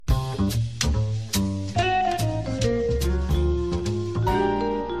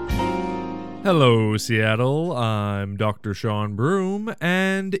Hello, Seattle. I'm Dr. Sean Broom,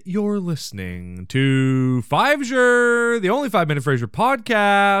 and you're listening to Frasier, the only 5-minute Frasier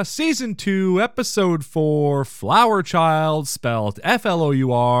podcast, Season 2, Episode 4, Flower Child, spelled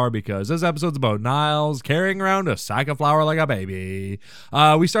F-L-O-U-R, because this episode's about Niles carrying around a sack of flour like a baby.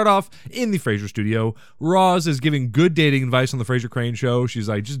 We start off in the Frasier studio. Roz is giving good dating advice on the Frasier Crane show. She's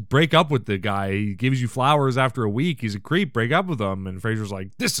like, just break up with the guy. He gives you flowers after a week. He's a creep. Break up with him. And Frasier's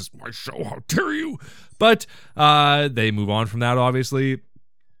like, this is my show. How dare you? But they move on from that, obviously.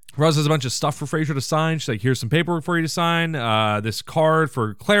 Roz has a bunch of stuff for Frasier to sign. She's like, here's some paperwork for you to sign, this card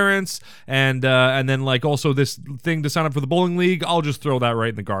for Clarence, and then like also this thing to sign up for the bowling league. I'll just throw that right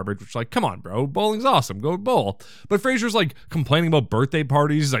in the garbage, which is like, come on, bro, bowling's awesome, go bowl. But Frasier's like complaining about birthday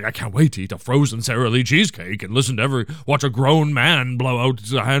parties. He's like, I can't wait to eat a frozen Sara Lee cheesecake and watch a grown man blow out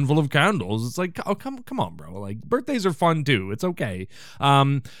a handful of candles. It's like, oh, come on, bro. Like, birthdays are fun too. It's okay.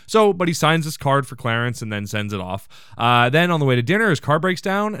 But he signs this card for Clarence and then sends it off. Then on the way to dinner, his car breaks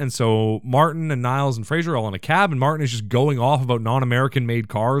down. And so Martin and Niles and Frasier are all in a cab, and Martin is just going off about non-American made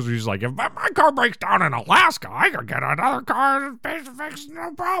cars. He's like, if my car breaks down in Alaska, I can get another car and fix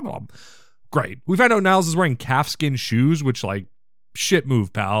no problem. Great. We find out Niles is wearing calfskin shoes, which, like, shit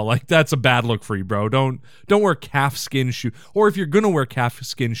move, pal. Like, that's a bad look for you, bro. Don't wear calfskin shoes. Or if you're gonna wear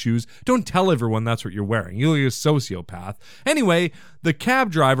calfskin shoes, don't tell everyone that's what you're wearing. You look like a sociopath. Anyway, the cab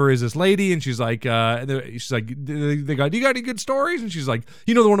driver is this lady, and she's like, do you got any good stories? And she's like,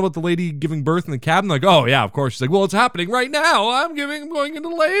 you know the one about the lady giving birth in the cab? And like, oh yeah, of course. She's like, well, it's happening right now. I'm going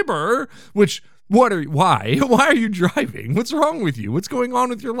into labor. Which, why? Why are you driving? What's wrong with you? What's going on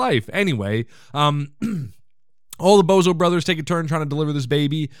with your life? Anyway, all the Bozo brothers take a turn trying to deliver this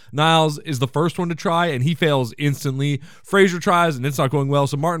baby. Niles is the first one to try, and he fails instantly. Frasier tries, and it's not going well,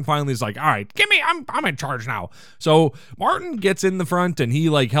 so Martin finally is like, all right, I'm in charge now. So Martin gets in the front, and he,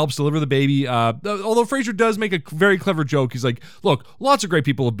 like, helps deliver the baby. Although Frasier does make a very clever joke. He's like, look, lots of great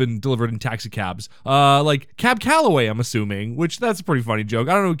people have been delivered in taxi cabs. Like Cab Calloway, I'm assuming, which that's a pretty funny joke.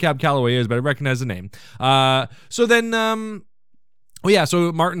 I don't know who Cab Calloway is, but I recognize the name. So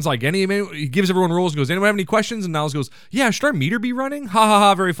Martin's like, he gives everyone rules and goes, anyone have any questions? And Niles goes, yeah, should our meter be running? Ha ha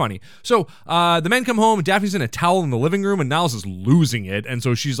ha, very funny. So the men come home, and Daphne's in a towel in the living room, and Niles is losing it. And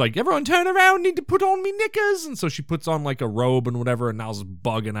so she's like, everyone turn around, need to put on me knickers. And so she puts on like a robe and whatever, and Niles is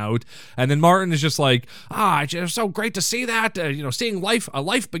bugging out. And then Martin is just like, it's just so great to see that, seeing a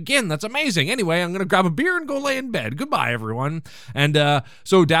life begin. That's amazing. Anyway, I'm going to grab a beer and go lay in bed. Goodbye, everyone. And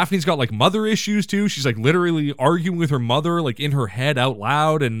so Daphne's got like mother issues too. She's like literally arguing with her mother, like in her head out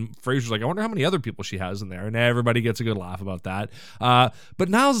loud, and Frasier's like, I wonder how many other people she has in there, and everybody gets a good laugh about that. But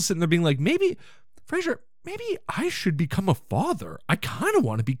Niles is sitting there being like, Frasier, maybe I should become a father. I kind of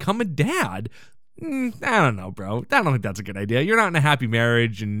want to become a dad. I don't know, bro. I don't think that's a good idea. You're not in a happy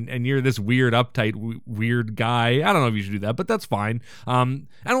marriage, and you're this weird, uptight, weird guy. I don't know if you should do that, but that's fine. And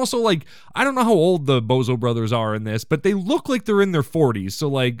also, like, I don't know how old the Bozo brothers are in this, but they look like they're in their 40s, so,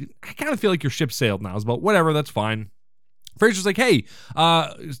 like, I kind of feel like your ship sailed now, but whatever, that's fine. Frasier's like, hey,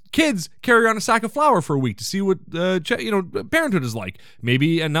 kids carry on a sack of flour for a week to see what, parenthood is like.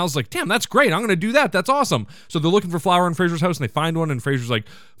 Maybe, and Niles like, damn, that's great. I'm going to do that. That's awesome. So they're looking for flour in Frasier's house, and they find one, and Frasier's like,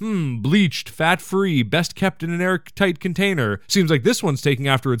 bleached, fat-free, best kept in an airtight container. Seems like this one's taking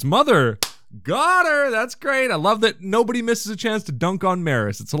after its mother. Got her. That's great. I love that nobody misses a chance to dunk on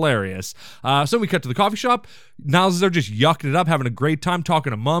Maris. It's hilarious. So we cut to the coffee shop. Niles is there just yucking it up, having a great time,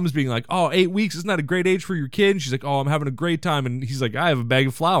 talking to mums, being like, 8 weeks, isn't that a great age for your kid? And she's like, I'm having a great time. And he's like, I have a bag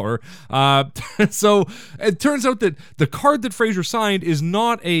of flour. So it turns out that the card that Frasier signed is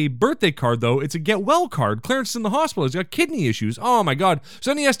not a birthday card, though. It's a get well card. Clarence is in the hospital. He's got kidney issues. Oh, my God. So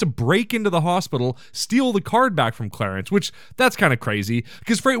then he has to break into the hospital, steal the card back from Clarence, which that's kind of crazy.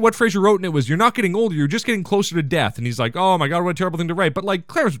 Because what Frasier wrote in it was, you're not getting older, you're just getting closer to death. And he's like, oh, my God, what a terrible thing to write. But, like,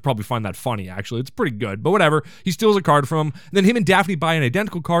 Clarence would probably find that funny, actually. It's pretty good. But whatever. He steals a card from him. Then him and Daphne buy an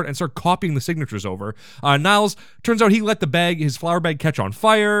identical card and start copying the signatures over. Niles, turns out he let his flower bag catch on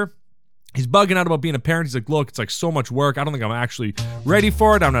fire. He's bugging out about being a parent. He's like, look, it's like so much work. I don't think I'm actually ready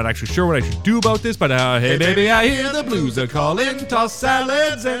for it. I'm not actually sure what I should do about this. But hey, baby, I hear the blues are calling. Toss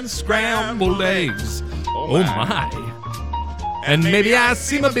salads and scrambled eggs. Oh, my. And maybe I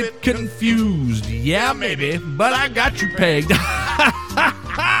seem a bit confused. Yeah, maybe. But I got you pegged.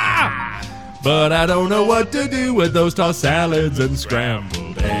 But I don't know what to do with those tossed salads and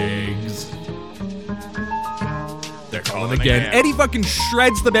scrambled eggs. They're calling again. Eddie fucking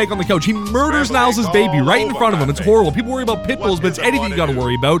shreds the bag on the couch. He murders Niles' baby right in front of him. It's horrible. People worry about pit bulls, but it's Eddie that you gotta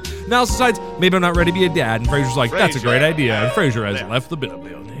worry about. Niles decides, maybe I'm not ready to be a dad. And Frasier's like, that's a great idea. And Frasier has left the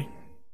building.